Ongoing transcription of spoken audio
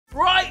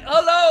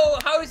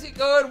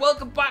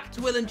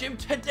Will and Jim.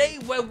 Today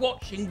we're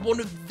watching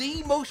one of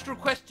the most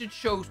requested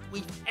shows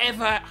we've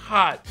ever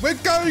had. We're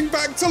going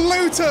back to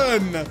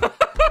Luton!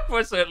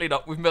 We're certainly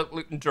not. We've milked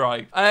Luton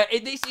dry.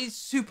 This is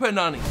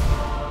Supernanny.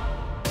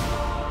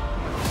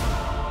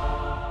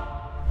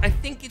 I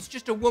think it's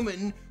just a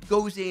woman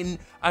goes in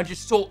and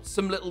just sorts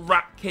some little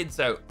rat kids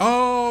out.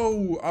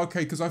 Oh, okay,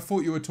 because I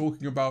thought you were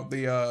talking about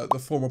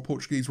the former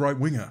Portuguese right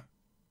winger.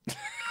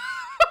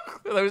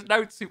 There was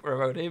no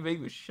super about him, he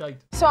was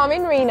shite. So I'm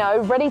in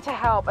Reno, ready to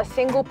help a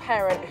single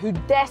parent who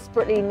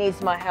desperately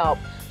needs my help.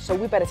 So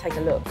we better take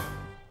a look.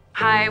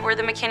 Hi, we're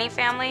the McKinney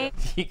family.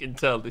 You can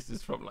tell this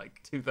is from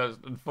like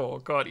 2004.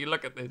 God, you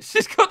look at this.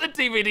 She's got the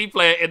DVD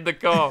player in the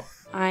car.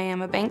 I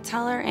am a bank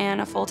teller and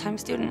a full-time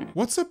student.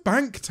 What's a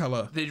bank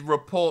teller? They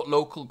report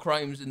local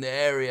crimes in the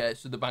area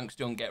so the banks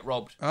don't get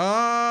robbed.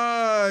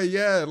 Ah,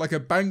 yeah, like a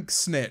bank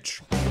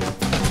snitch.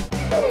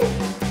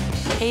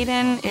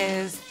 Hayden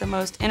is the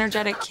most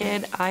energetic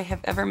kid I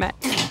have ever met.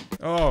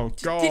 Oh,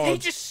 God. Did he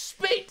just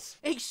spit?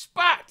 He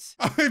spat.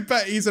 I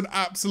bet he's an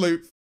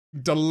absolute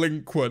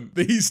delinquent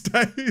these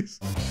days.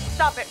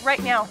 Stop it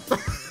right now.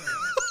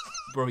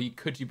 Bro,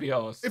 could you be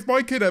arsed? If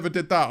my kid ever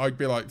did that, I'd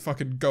be like,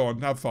 fucking go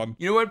on, have fun.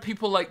 You know when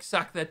people like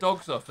sack their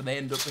dogs off and they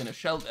end up in a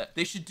shelter?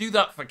 They should do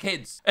that for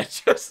kids.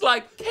 It's just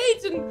like,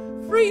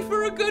 Caden, free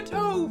for a good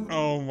home.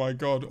 Oh my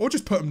God. Or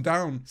just put them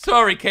down.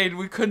 Sorry, Caden,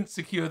 we couldn't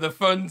secure the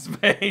funds,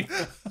 mate.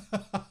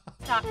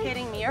 Stop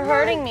hitting me. You're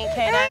hurting me,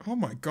 Kaden. Oh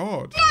my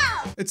God.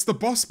 No! It's the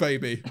boss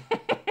baby.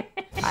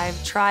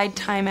 I've tried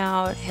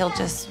timeout. He'll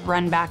just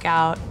run back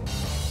out.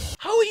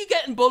 How are you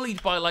getting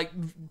bullied by like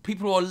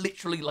people who are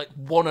literally like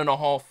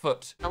 1.5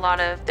 foot? A lot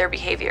of their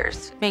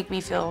behaviors make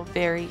me feel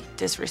very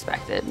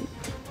disrespected.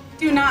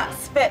 Do not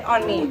spit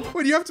on me.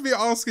 Well, you have to be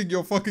asking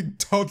your fucking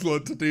toddler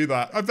to do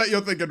that. I bet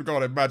you're thinking,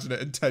 God, imagine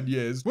it in 10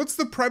 years. What's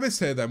the premise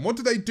here then? What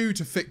do they do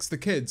to fix the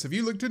kids? Have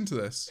you looked into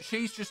this?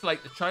 She's just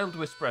like the child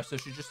whisperer, so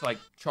she just like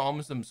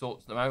charms them,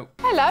 sorts them out.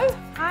 Hello.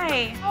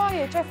 Hi. How are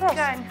you, Jeff Ross?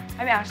 Good.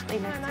 I'm Ashley.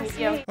 Nice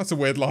to meet you. That's a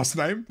weird last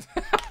name.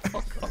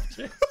 Oh, God,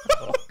 Jim.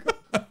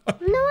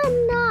 No,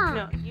 I'm not.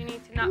 No, you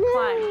need to not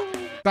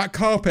climb. That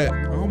carpet.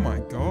 Oh my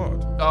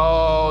God.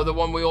 Oh, the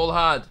one we all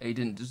had. He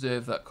didn't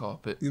deserve that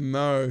carpet.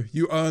 No,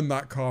 you earned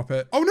that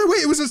carpet. Oh no,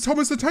 wait, it was a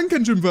Thomas the Tank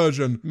Engine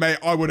version. Mate,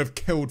 I would have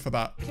killed for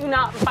that. Do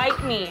not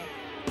bite me.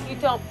 You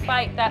don't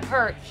bite, that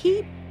hurt.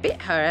 He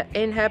bit her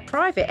in her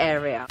private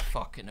area.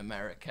 Fucking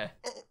America.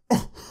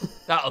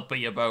 That'll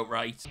be about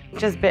right.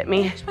 Just bit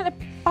me. Just want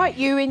to bite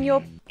you in your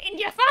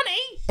fanny.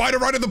 Bite her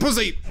right in the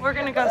pussy. We're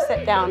gonna go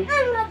sit down. I'm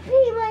gonna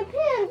pee my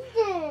pants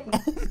in.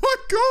 Oh my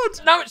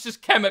God. Now it's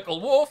just chemical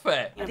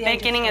warfare. The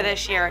beginning of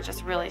this year, it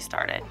just really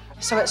started.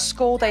 So at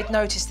school, they'd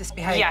noticed this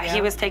behaviour? Yeah,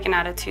 he was taken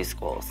out of 2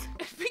 schools.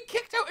 He's been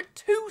kicked out of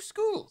 2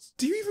 schools.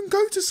 Do you even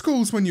go to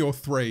schools when you're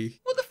 3?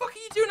 What the fuck are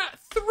you doing at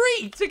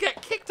 3 to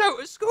get kicked out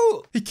of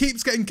school? He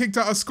keeps getting kicked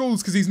out of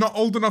schools because he's not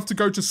old enough to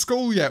go to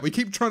school yet. We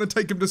keep trying to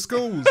take him to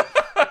schools.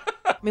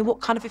 I mean,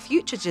 what kind of a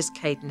future does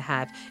Caden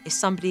have if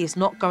somebody is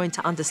not going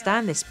to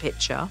understand this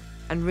picture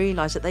and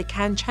realise that they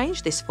can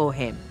change this for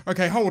him?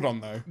 Okay, hold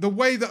on though. The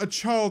way that a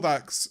child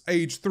acts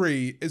age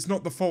 3 is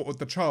not the fault of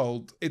the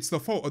child, it's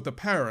the fault of the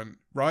parent,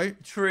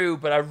 right? True,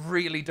 but I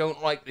really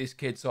don't like this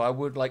kid, so I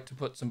would like to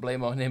put some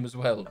blame on him as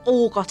well.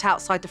 All got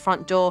outside the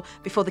front door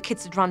before the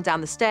kids had run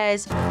down the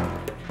stairs.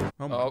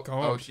 Oh my God.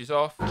 Oh, she's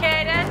off.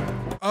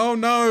 Kaden. Oh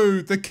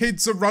no, the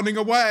kids are running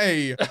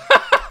away.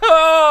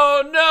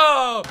 Oh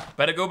no!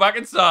 Better go back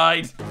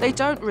inside. They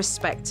don't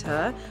respect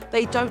her.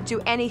 They don't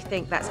do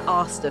anything that's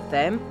asked of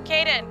them.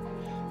 Kaden,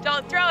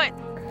 don't throw it.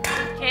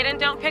 Kaden,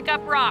 don't pick up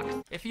rocks.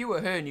 If you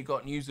were her and you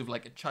got news of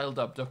like a child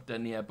abductor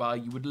nearby,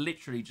 you would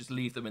literally just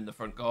leave them in the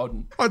front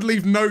garden. I'd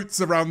leave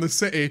notes around the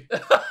city.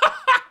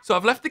 So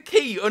I've left the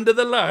key under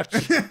the latch.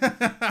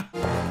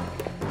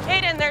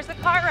 Kaden, there's a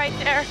car right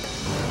there.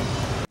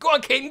 Go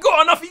on, Caden, go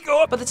on, off you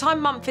go. By the time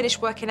Mum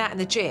finished working out in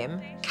the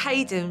gym,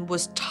 Caden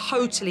was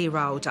totally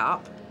rolled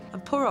up.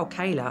 And poor old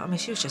Kayla, I mean,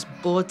 she was just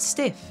bored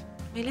stiff.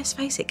 I mean, let's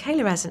face it,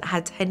 Kayla hasn't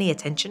had any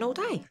attention all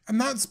day. And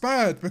that's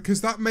bad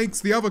because that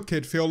makes the other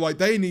kid feel like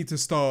they need to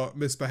start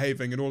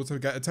misbehaving in order to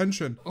get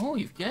attention. Oh,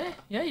 you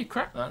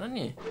cracked that, didn't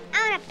you?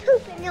 I'm gonna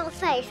poop in your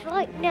face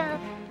right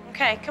now.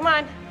 Okay, come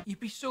on.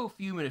 You'd be so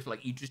fuming if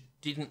like you just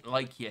didn't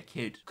like your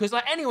kid. Because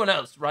like anyone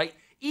else, right?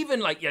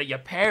 Even like your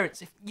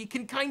parents, if you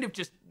can kind of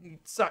just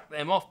suck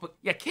them off, but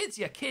your kid's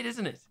your kid,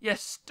 isn't it? You're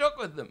stuck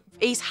with them.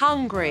 He's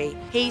hungry,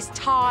 he's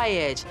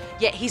tired,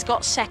 yet he's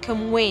got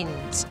second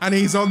wind. And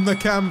he's on the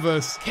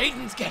canvas.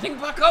 Caden's getting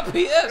back up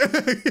here.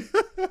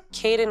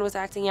 Caden was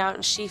acting out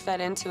and she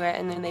fed into it,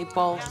 and then they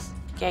both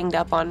ganged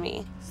up on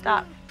me.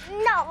 Stop.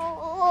 No.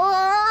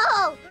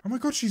 Oh my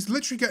God, she's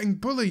literally getting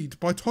bullied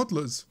by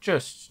toddlers.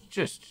 Just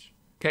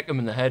kick him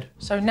in the head.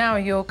 So now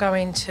you're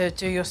going to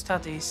do your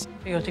studies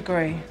for your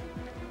degree?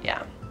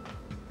 Yeah.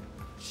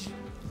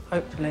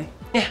 Hopefully.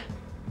 Yeah.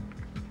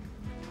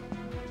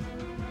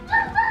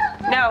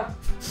 No.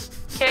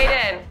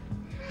 Caden.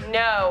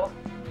 No.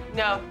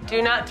 No.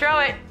 Do not throw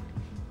it.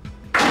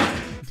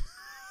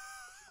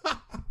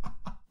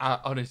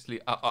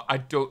 Honestly, I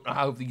don't know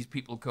how these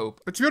people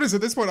cope. But to be honest,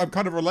 at this point, I'm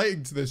kind of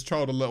relating to this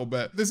child a little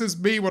bit. This is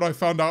me when I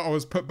found out I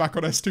was put back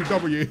on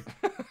S2W.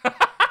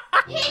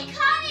 He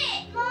cut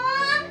it,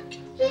 Mom!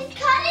 He's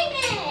cutting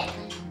it!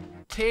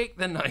 Take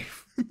the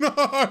knife.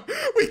 No,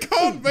 we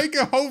can't make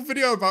a whole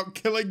video about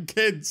killing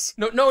kids.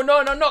 No,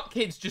 not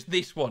kids, just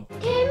this one.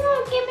 Okay,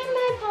 Mom, give me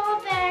my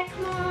ball back,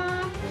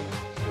 Mom.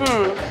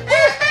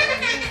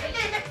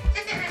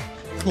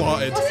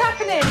 Clotted. What's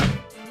happening?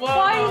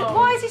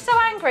 Why is he so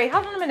angry?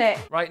 Hold on a minute.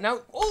 Right,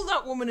 now, all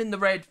that woman in the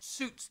red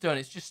suit's done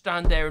is just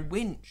stand there and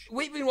whinge.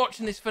 We've been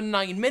watching this for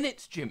 9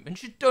 minutes, Jim, and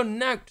she's done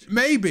now.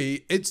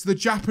 Maybe it's the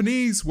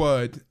Japanese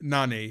word,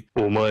 nanny.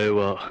 お前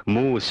は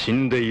もう死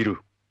んでいる。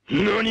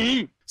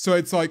何? So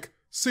it's like,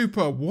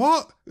 super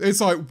what? It's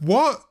like,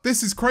 what?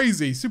 This is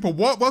crazy. Super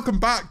what? Welcome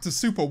back to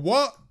super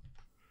what?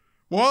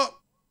 What?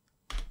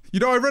 You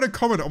know, I read a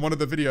comment on one of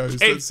the videos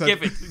that said...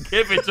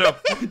 Give it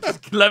up.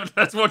 Just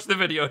let's watch the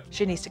video.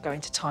 She needs to go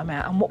into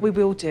timeout, and what we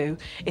will do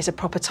is a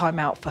proper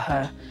timeout for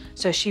her.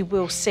 So she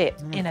will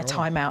sit in a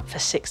timeout for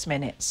 6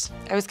 minutes.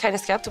 I was kind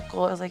of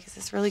skeptical. I was like, is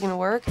this really gonna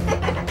work?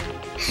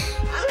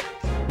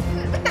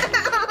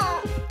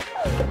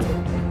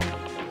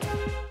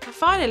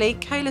 Finally,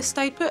 Kayla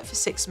stayed put for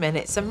 6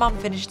 minutes and Mum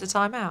finished the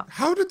timeout.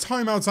 How do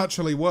timeouts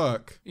actually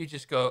work? You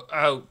just go,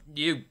 oh,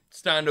 you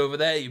stand over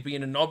there, you're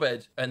being a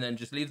knobhead, and then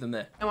just leave them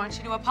there. I want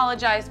you to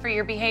apologize for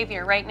your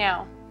behavior right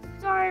now.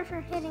 Sorry for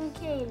hitting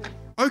Katie.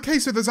 Okay,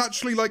 so there's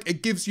actually like,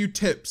 it gives you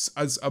tips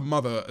as a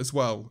mother as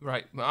well.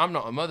 Right, but I'm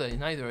not a mother,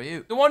 neither are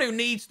you. The one who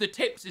needs the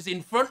tips is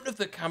in front of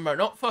the camera,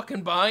 not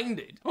fucking behind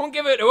it. Don't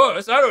give it to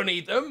us, I don't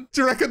need them.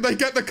 Do you reckon they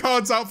get the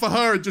cards out for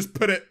her and just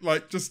put it,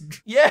 like,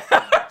 just... Yeah,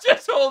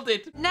 just hold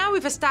it. Now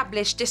we've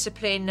established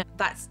discipline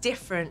that's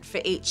different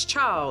for each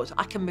child,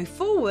 I can move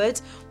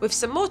forward with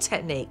some more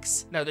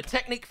techniques. Now, the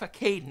technique for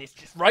Caden is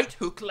just right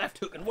hook, left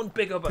hook, and one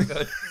big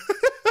uppercut.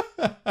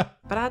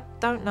 But I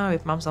don't know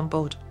if Mum's on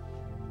board.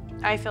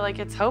 I feel like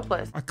it's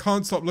hopeless. I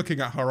can't stop looking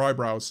at her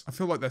eyebrows. I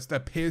feel like they're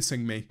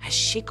piercing me. Has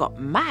she got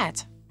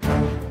mad?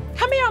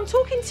 Come here, I'm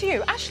talking to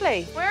you,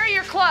 Ashley. Where are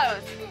your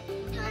clothes?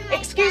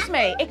 Excuse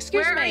me,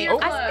 excuse Where are me. your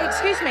clothes?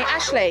 Excuse me,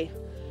 Ashley.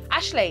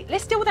 Ashley,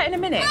 let's deal with that in a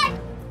minute.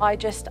 I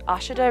just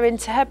ushered her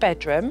into her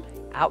bedroom.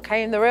 Out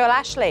came the real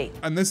Ashley.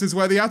 And this is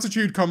where the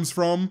attitude comes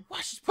from.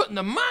 Why, she's putting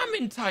the mom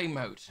in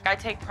timeout. I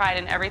take pride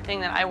in everything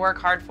that I work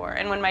hard for,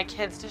 and when my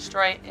kids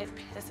destroy it, it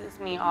pisses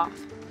me off.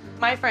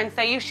 My friends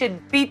say you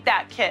should beat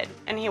that kid,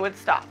 and he would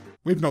stop.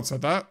 We've not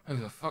said that. Who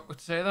the fuck would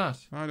say that?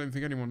 I don't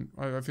think anyone...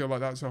 I feel like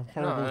that's a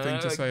horrible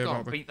thing to say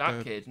about beat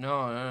that kid.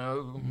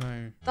 No.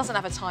 Doesn't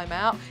have a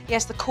timeout. He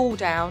has the cool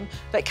down,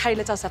 but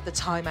Kayla does have the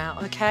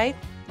timeout, okay?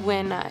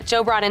 When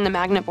Joe brought in the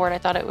magnet board, I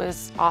thought it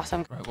was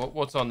awesome. Right,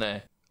 what's on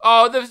there?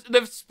 Oh,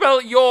 they've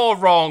spelled your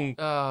wrong.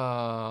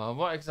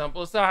 What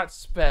example is that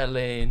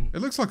spelling?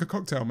 It looks like a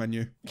cocktail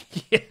menu.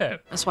 Yeah.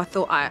 That's why I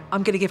thought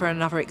I'm going to give her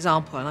another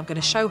example and I'm going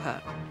to show her.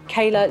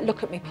 Kayla,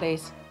 look at me,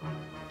 please,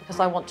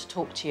 because I want to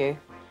talk to you.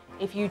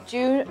 If you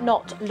do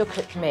not look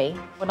at me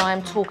when I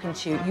am talking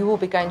to you, you will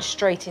be going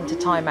straight into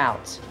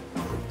timeout.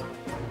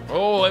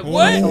 Oh, it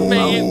worked,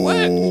 mate, it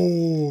worked.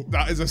 Oh,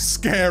 that is a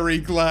scary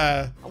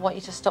glare. I want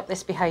you to stop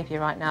this behaviour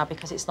right now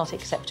because it's not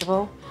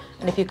acceptable.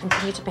 And if you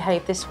continue to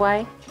behave this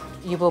way,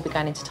 you will be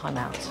going into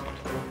timeout.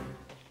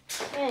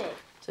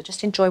 So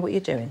just enjoy what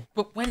you're doing.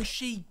 But when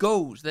she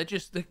goes, the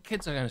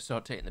kids are going to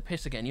start taking the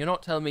piss again. You're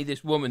not telling me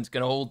this woman's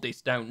going to hold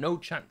this down. No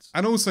chance.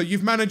 And also,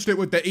 you've managed it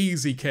with the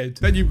easy kid.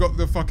 Then you've got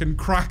the fucking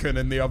Kraken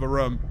in the other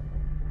room.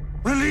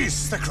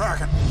 Release the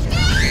Kraken.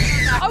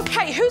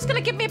 Okay, who's going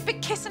to give me a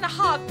big kiss and a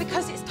hug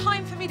because it's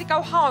time for me to go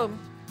home?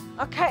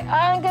 Okay,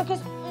 I'm going to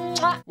kiss.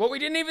 What, we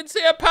didn't even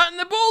see her patting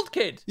the bald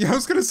kid? Yeah, I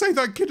was going to say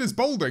that kid is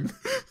balding.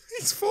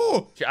 He's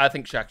 4. I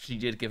think she actually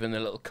did give him the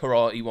little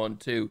karate one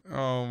too.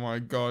 Oh my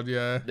god,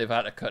 yeah. They've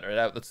had to cut her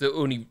out. That's the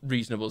only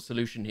reasonable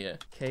solution here.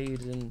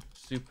 Caden,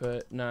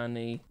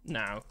 Supernanny.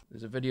 Now,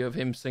 there's a video of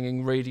him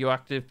singing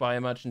Radioactive by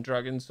Imagine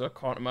Dragons, so I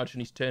can't imagine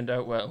he's turned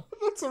out well.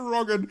 That's a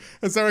wrong one.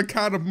 Is there a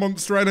can of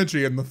Monster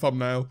Energy in the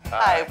thumbnail?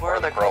 Hi,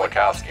 we're the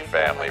Krolikowski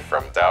family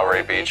from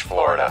Delray Beach,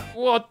 Florida.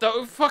 What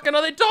the fucking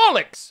are they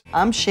Daleks?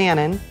 I'm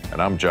Shannon.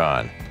 And I'm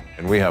John.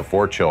 And we have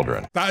 4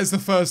 children. That is the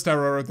first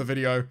error of the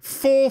video.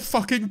 4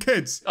 fucking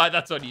kids.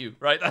 That's on you,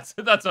 right?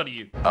 That's on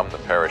you. I'm the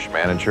parish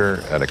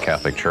manager at a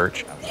Catholic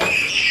church.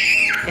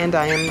 And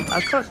I am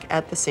a cook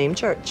at the same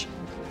church.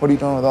 What are you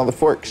doing with all the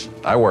forks?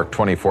 I work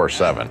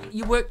 24/7.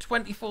 You work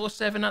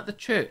 24/7 at the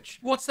church?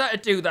 What's that to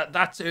do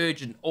that's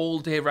urgent all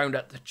day round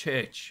at the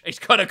church? He's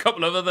got a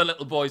couple of other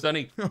little boys, hasn't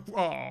he?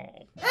 Oh.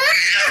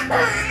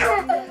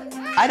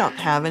 I don't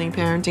have any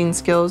parenting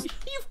skills.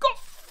 You've got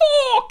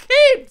 4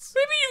 kids!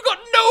 Maybe you've got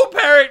no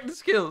parenting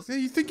skills. Yeah,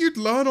 you think you'd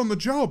learn on the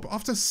job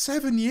after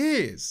 7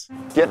 years?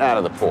 Getting out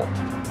of the pool.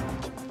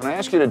 When I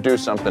ask you to do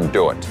something,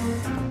 do it.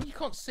 You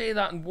can't say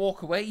that and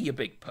walk away, you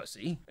big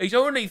pussy. He's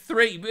only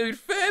 3, but he'd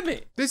firm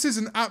it. This is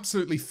an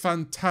absolutely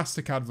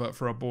fantastic advert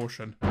for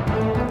abortion.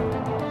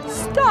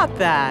 Stop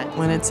that.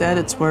 When it's at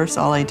its worst,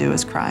 all I do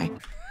is cry.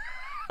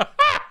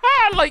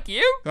 man like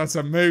you. That's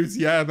a mood,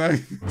 yeah, no.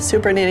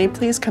 Supernanny,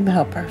 please come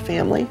help our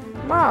family.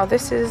 Wow,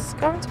 this is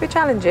going to be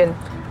challenging.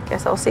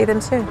 Guess I'll see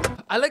them soon.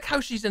 I like how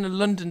she's in a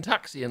London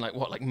taxi in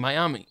like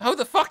Miami. How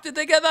the fuck did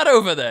they get that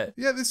over there?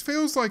 Yeah, this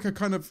feels like a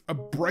kind of a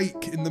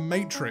break in the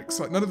Matrix.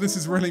 Like none of this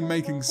is really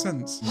making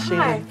sense.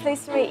 Hi,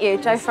 pleased to meet you,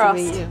 Joe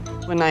Frost.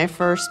 When I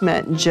first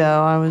met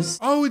Joe, I was...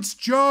 Oh, it's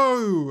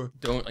Joe!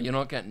 You're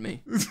not getting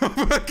me. Oh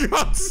for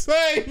God's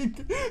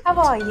sake! How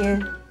are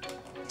you?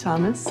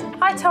 Thomas.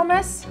 Hi,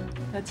 Thomas.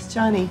 That's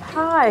Johnny.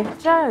 Hi,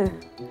 Joe.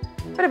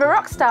 Bit of a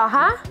rock star,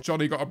 huh?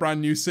 Johnny got a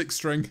brand new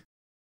 6-string.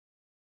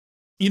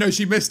 You know,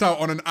 she missed out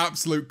on an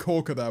absolute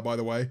corker there, by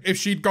the way. If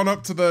she'd gone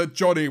up to the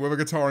Johnny with a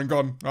guitar and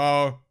gone,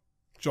 oh,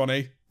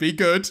 Johnny, be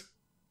good.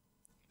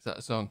 Is that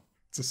a song?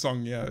 It's a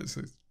song, yeah. It's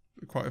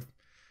quite a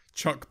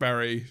Chuck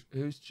Berry.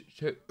 Who's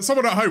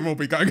Someone at home will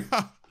be going,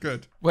 ah,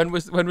 good. When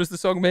was the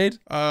song made?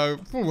 The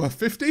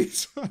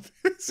 50s?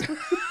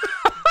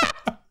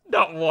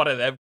 Not one of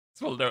them.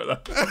 We'll do it though.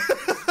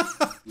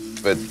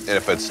 But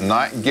if it's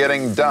not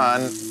getting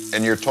done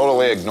and you're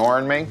totally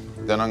ignoring me,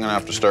 then I'm gonna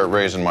have to start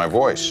raising my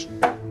voice.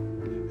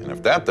 And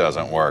if that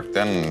doesn't work,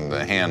 then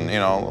the hand, you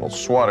know, a little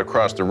swat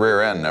across the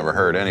rear end never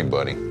hurt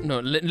anybody. No,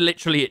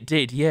 literally it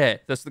did, yeah.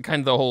 That's the kind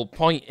of the whole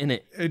point,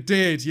 innit? It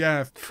did,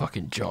 yeah.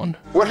 Fucking John.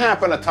 What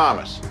happened to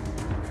Thomas?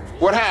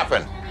 What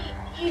happened?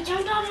 You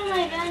jumped out of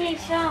my bed and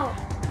fell.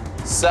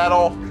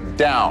 Settle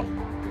down.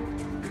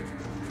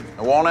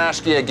 I won't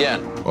ask you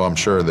again. Well, I'm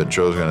sure that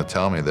Joe's gonna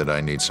tell me that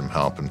I need some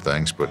help and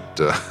things, but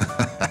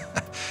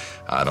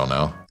I don't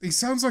know. He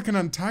sounds like an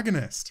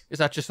antagonist. Is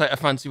that just like a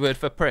fancy word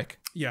for prick?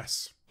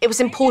 Yes. It was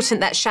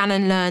important that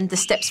Shannon learned the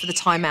steps for the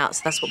timeout,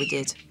 so that's what we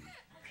did.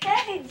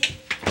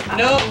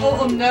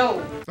 No,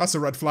 no. That's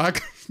a red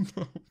flag.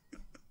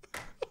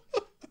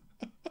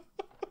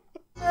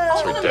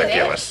 It's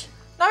ridiculous.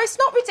 No, it's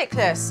not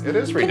ridiculous. It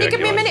is ridiculous. Can you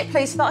give me a minute,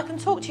 please, so that I can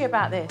talk to you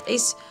about this?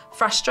 He's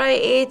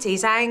frustrated,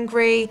 he's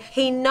angry.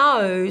 He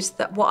knows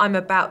that what I'm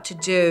about to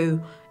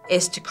do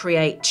is to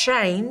create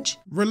change.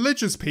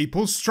 Religious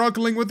people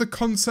struggling with the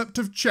concept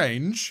of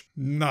change?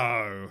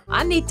 No.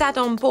 I need Dad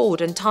on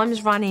board and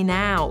time's running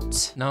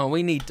out. No,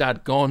 we need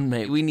Dad gone,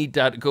 mate. We need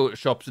Dad to go to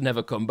shops and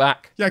never come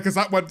back. Yeah, because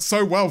that went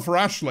so well for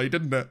Ashley,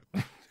 didn't it?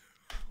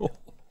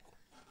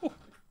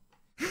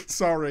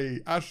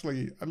 Sorry,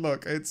 Ashley.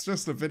 Look, it's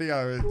just a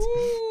video.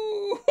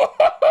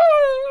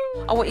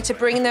 I want you to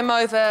bring them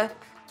over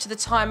to the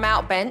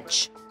timeout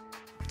bench.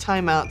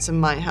 Timeouts in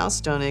my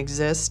house don't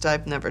exist.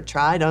 I've never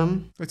tried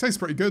them. They taste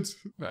pretty good.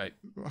 Right.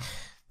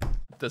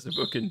 There's a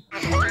booking.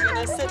 You're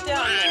gonna sit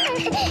down there.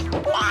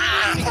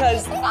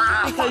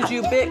 Because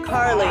you bit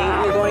Carly,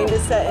 you're going to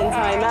sit in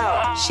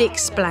timeout. She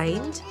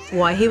explained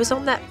why he was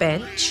on that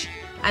bench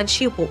and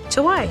she walked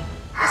away.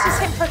 This is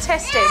him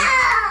protesting.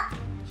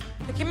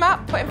 Pick him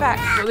up, put him back.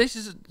 Well, this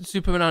is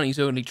Supernanny's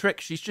only trick.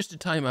 She's just a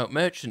timeout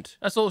merchant.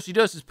 That's all she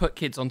does is put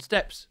kids on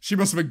steps. She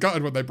must have been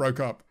gutted when they broke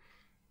up.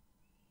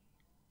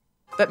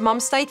 But Mum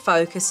stayed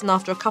focused, and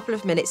after a couple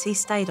of minutes, he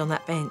stayed on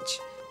that bench.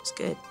 It was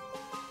good.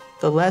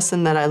 The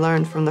lesson that I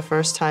learned from the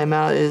first time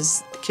out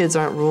is the kids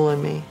aren't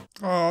ruling me.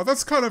 Oh,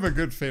 that's kind of a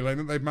good feeling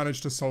that they've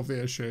managed to solve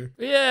the issue.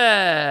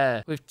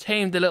 Yeah, we've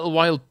tamed the little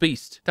wild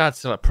beast. Dad's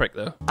still a prick,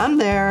 though. I'm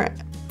there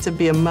to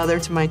be a mother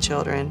to my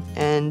children,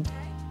 and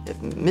if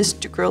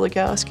Mr.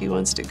 Krolikowski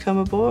wants to come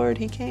aboard,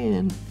 he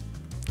can.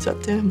 It's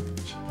up to him.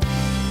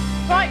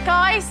 Right,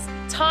 guys,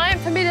 time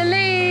for me to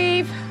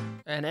leave.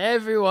 And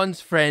everyone's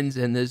friends,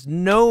 and there's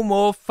no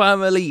more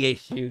family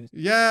issues.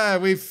 Yeah,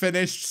 we've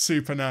finished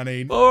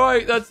Supernanny. All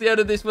right, that's the end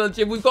of this one,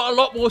 Jim. We've got a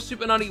lot more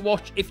Supernanny to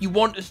watch. If you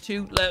want us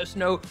to, let us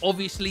know.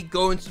 Obviously,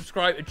 go and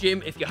subscribe to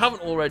Jim. If you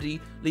haven't already,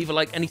 leave a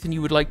like. Anything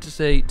you would like to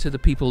say to the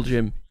people,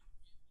 Jim?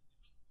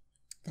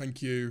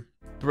 Thank you.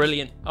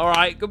 Brilliant. All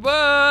right,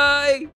 goodbye.